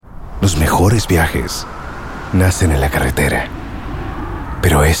Los mejores viajes nacen en la carretera,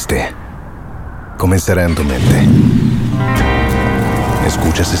 pero comenzará en tu mente.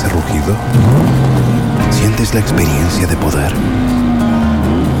 ¿Escuchas ese rugido? ¿Sientes la experiencia de poder?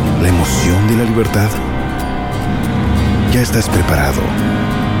 ¿La emoción de la libertad? Ya estás preparado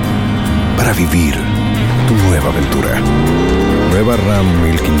para vivir tu nueva aventura. Nueva Ram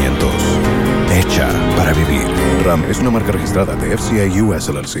 1500, hecha para vivir. Ram es una marca registrada de FCI US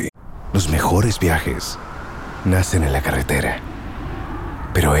LLC. Los mejores viajes nacen en la carretera,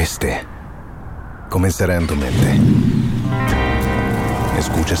 pero comenzará en tu mente.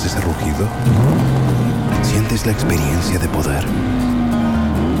 ¿Escuchas ese rugido? ¿Sientes la experiencia de poder?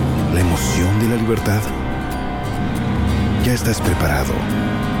 ¿La emoción de la libertad? Ya estás preparado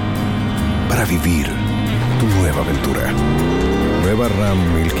para vivir tu nueva aventura. Nueva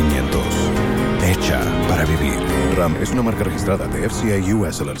Ram 1500, hecha para vivir. Ram es una marca registrada de FCI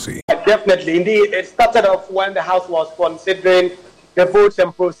US LLC. Definitely, indeed. It started off when the House was considering the votes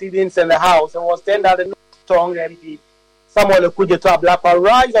and proceedings in the House. It was then that the strong MP, Samuel Okujeto Ablakwa,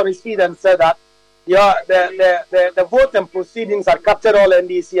 rise on his feet and said that the vote and proceedings had captured all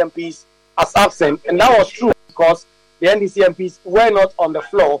NDC Mps as absent. And that was true because the NDC Mps were not on the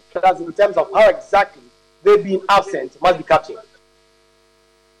floor. That's in terms of how exactly they've been absent must be captured.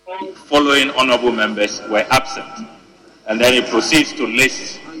 Following honorable members were absent. And then he proceeds to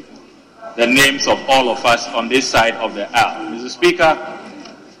list the names of all of us on this side of the aisle. Mr. Speaker,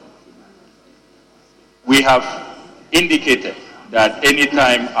 we have indicated that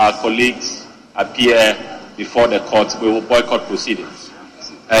anytime our colleagues appear before the court, we will boycott proceedings.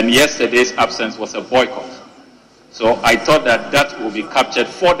 And yesterday's absence was a boycott. So I thought that will be captured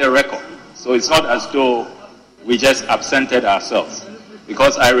for the record. So it's not as though we just absented ourselves.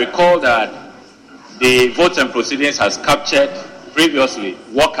 Because I recall that the votes and proceedings has captured previously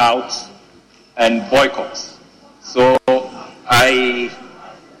walkouts and boycotts. So I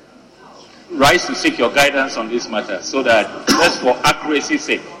rise to seek your guidance on this matter so that just for accuracy's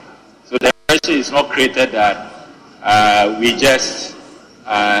sake, so the impression is not created that we just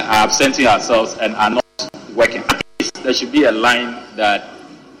are absenting ourselves and are not working. At least there should be a line that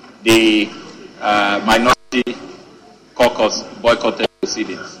the minority caucus boycotted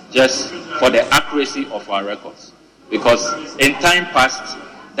proceedings, just for the accuracy of our records. Because in time past,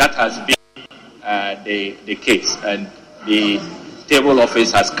 that has been the case, and the table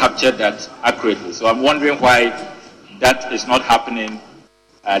office has captured that accurately. So I'm wondering why that is not happening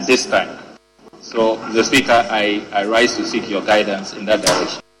this time. So, Mr. Speaker, I rise to seek your guidance in that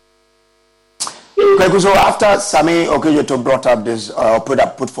direction. So after Sami Okujeto brought up this,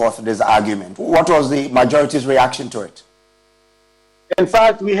 put forth this argument, what was the majority's reaction to it? In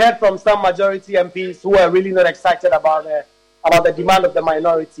fact, we heard from some majority MPs who were really not excited about the demand of the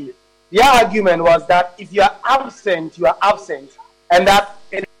minority. Their argument was that if you are absent, you are absent, and that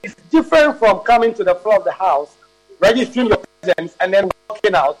it is different from coming to the floor of the House, registering your presence, and then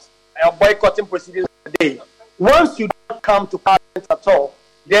walking out, boycotting proceedings today. Once you don't come to Parliament at all,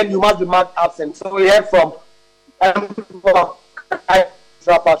 then you must be marked absent. So we heard from Patrick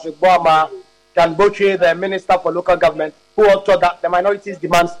Boama, Dan Boche, the Minister for Local Government, who all thought that the minority's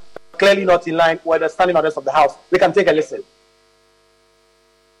demands are clearly not in line with the standing orders of the House. We can take a listen.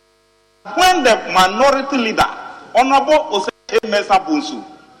 When the minority leader, Honorable Osei Mensah Bonsu,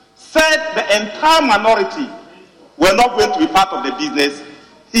 said the entire minority were not going to be part of the business,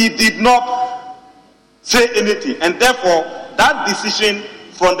 he did not say anything. And therefore, that decision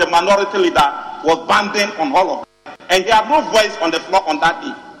from the minority leader was binding on all of them. And he had no voice on the floor on that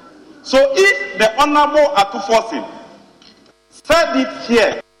day. So if the Honorable Atufosin said it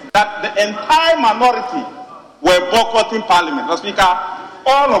here that the entire minority were boycotting Parliament, Mr. Speaker,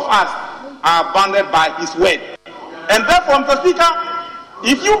 all of us are bounded by his word. And therefore, Mr. Speaker,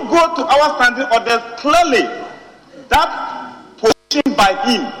 if you go to our standing orders, clearly that position by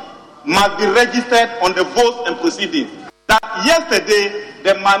him must be registered on the votes and proceedings. That yesterday,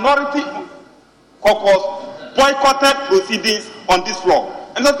 the minority caucus boycotted proceedings on this floor.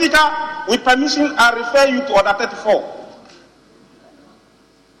 And Mr. Speaker, with permission, I refer you to Order 34.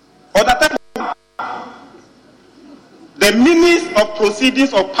 Order 34. The minutes of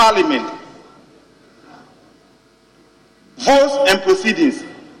proceedings of Parliament, votes and proceedings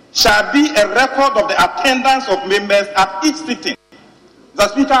shall be a record of the attendance of members at each sitting. Mr.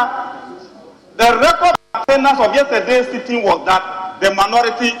 Speaker, the record of attendance of yesterday's sitting was that the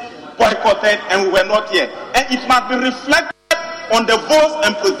minority boycotted and we were not here. And it must be reflected on the votes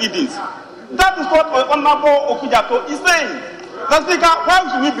and proceedings. That is what Honorable Okujeto is saying. Mr. Speaker, why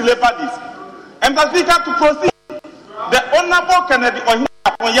should we belabor this? And Mr. Speaker, to proceed, the Honorable Kennedy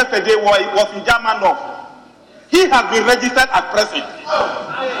yesterday was in German law. He has been registered as present.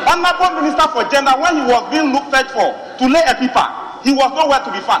 Honorable Minister for Gender, when he was being looked for to lay a paper, he was nowhere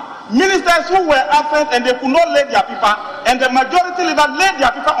to be found. Ministers who were absent and they could not lay their paper, and the majority leader laid their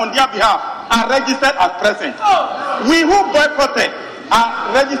paper on their behalf, are registered as present. We who boycotted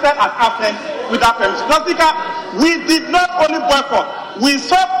are registered as absent without permission. Mr. Speaker, we did not only boycott, we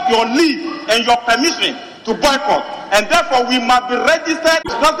sought your leave and your permission to boycott, and therefore we must be registered.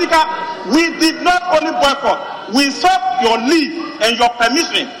 Mr. Speaker, we did not only boycott, we sought your leave and your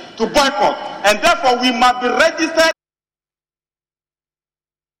permission to boycott, and therefore we must be registered.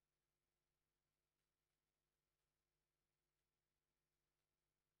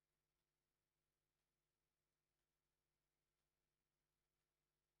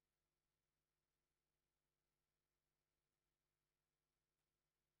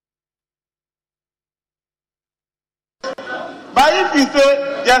 But if he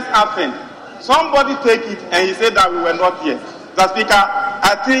say just absent, somebody take it and he said that we were not here. Mr. Speaker,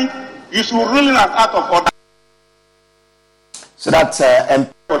 I think you should rule us out of order. So that's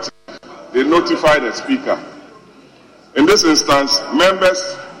They notify the Speaker. In this instance,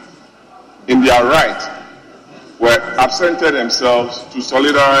 members in their right were absented themselves to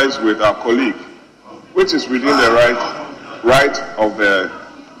solidarize with our colleague, which is within the right of the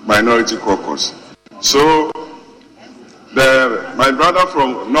minority caucus. So my brother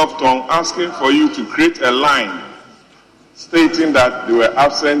from North Tongue asking for you to create a line stating that they were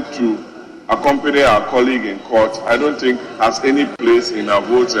absent to accompany our colleague in court, I don't think has any place in our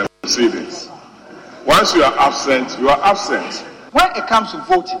votes and proceedings. Once you are absent, you are absent. When it comes to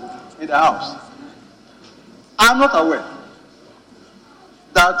voting in the House, I'm not aware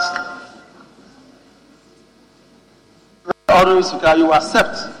that you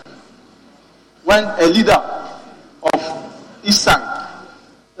accept when a leader of each side,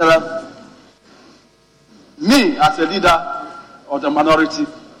 me as a leader of the minority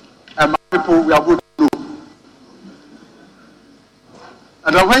and my people, we are voting no.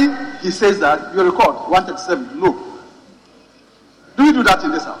 And then when he says that, you record 137, no. Do we do that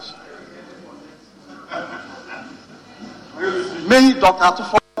in this House? Me, Dr.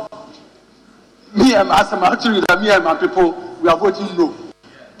 Atufo, me and my people, we are voting no.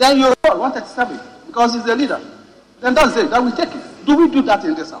 Then you record 137 because he's the leader. Then that's it. Then we take it. Do we do that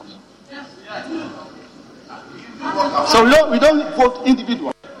in this House? So we don't vote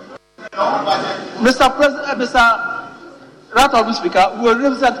individually. Mr. President, Mr. Right Honourable Speaker, we will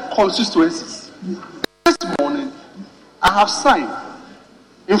represent constituencies. This morning, I have signed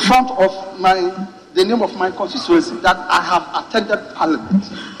in front of the name of my constituency that I have attended Parliament.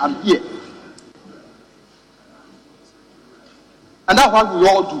 I'm here. And that's what we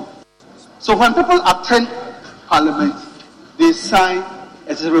all do. So when people attend Parliament, they sign,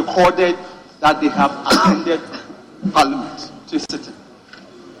 it is recorded that they have attended Parliament to sit.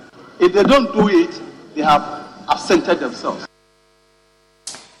 If they don't do it, they have absented themselves.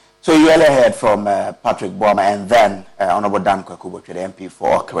 So you earlier heard from Patrick Boama and then Honorable Dan Kweku, the MP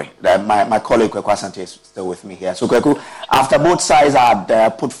for Okre. My colleague Kweku Asante is still with me here. So Kweku, after both sides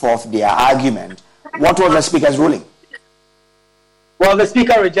had put forth their argument, what was the Speaker's ruling? Well, the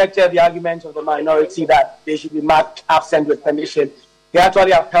Speaker rejected the argument of the minority that they should be marked absent with permission. He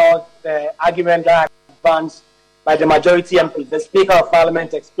actually upheld the argument that advanced by the majority MPs. The Speaker of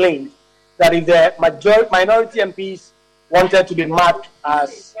Parliament explained that if the minority MPs wanted to be marked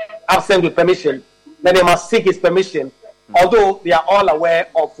as absent with permission, then they must seek his permission, although they are all aware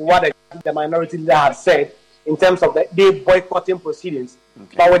of what the minority leader had said in terms of the boycotting proceedings.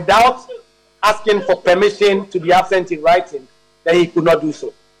 Okay. But without asking for permission to be absent in writing, then he could not do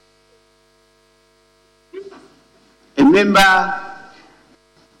so. A member,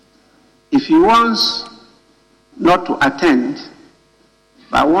 if he wants not to attend,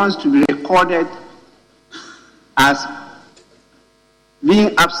 but wants to be recorded as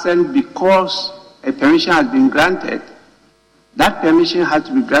being absent because a permission has been granted, that permission has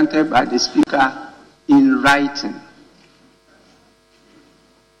to be granted by the Speaker in writing.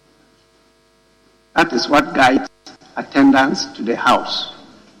 That is what guides attendance to the House.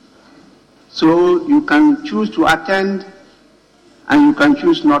 So you can choose to attend and you can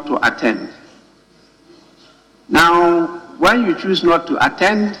choose not to attend. Now, when you choose not to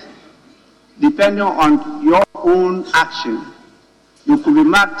attend, depending on your own action, you could be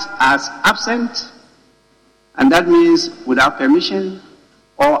marked as absent, and that means without permission,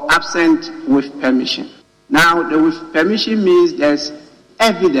 or absent with permission. Now, the with permission means there's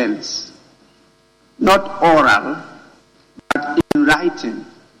evidence, not oral, but in writing,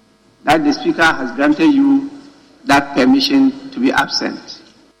 that the Speaker has granted you that permission to be absent.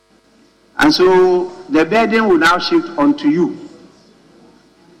 And so the burden will now shift onto you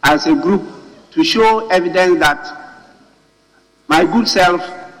as a group to show evidence that my good self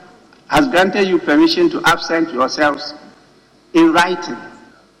has granted you permission to absent yourselves in writing.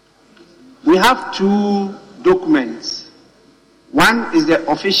 We have two documents. One is the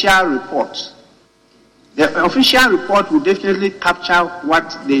official report. The official report will definitely capture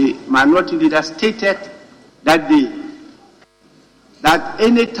what the minority leader stated that day. That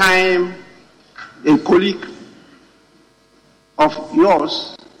any time a colleague of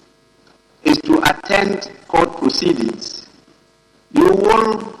yours is to attend court proceedings, you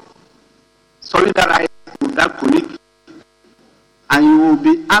will solidarize with that colleague and you will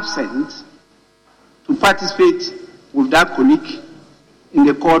be absent to participate with that colleague in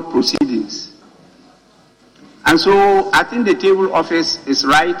the court proceedings. And so I think the table office is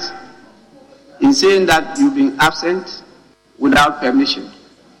right in saying that you've been absent without permission.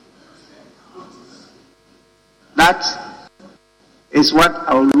 That is what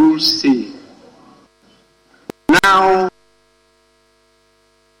our rules say. Now,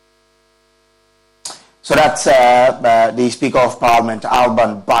 so that's the Speaker of Parliament,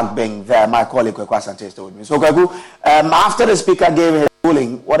 Alban Bagbing, there. My colleague Kwasante is with me. So, Kwaku, after the Speaker gave his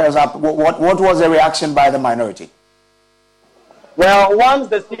ruling, what was the reaction by the minority? Well, once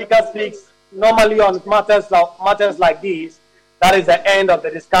the Speaker speaks, normally on matters like these, that is the end of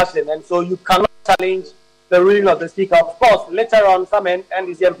the discussion, and so you cannot challenge the ruling of the Speaker. Of course, later on, some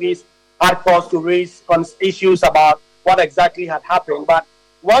NDC Mps had cause to raise issues about what exactly had happened, but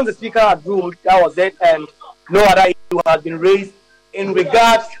once the Speaker had ruled, that was it, and no other issue has been raised in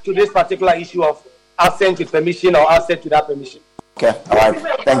regards to this particular issue of absent with permission or absent without permission. Okay, all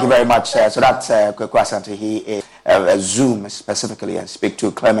right. Thank you very much. So that's Kwasante. He is Zoom specifically and speak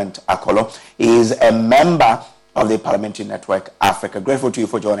to Clement Akolo. He is a member of the Parliamentary Network Africa. Grateful to you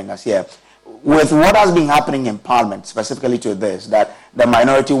for joining us here. With what has been happening in Parliament, specifically to this, that the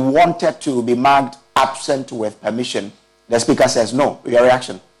minority wanted to be marked absent with permission, the Speaker says no. Your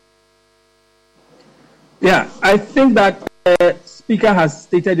reaction? Yeah, I think that the Speaker has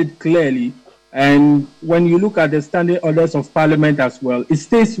stated it clearly. And when you look at the standing orders of Parliament as well, it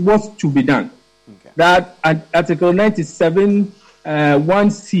states what's to be done. Okay. That Article 97,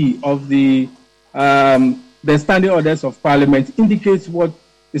 1C of the standing orders of Parliament indicates what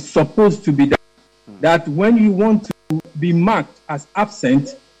is supposed to be done. That when you want to be marked as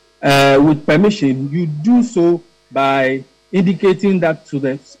absent with permission, you do so by indicating that to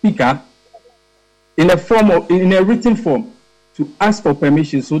the Speaker in a written form to ask for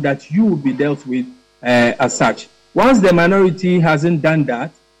permission so that you will be dealt with as such. Once the minority hasn't done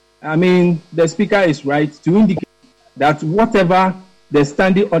that, I mean, the Speaker is right to indicate that whatever the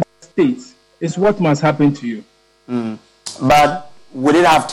standing order states is what must happen to you. But would it have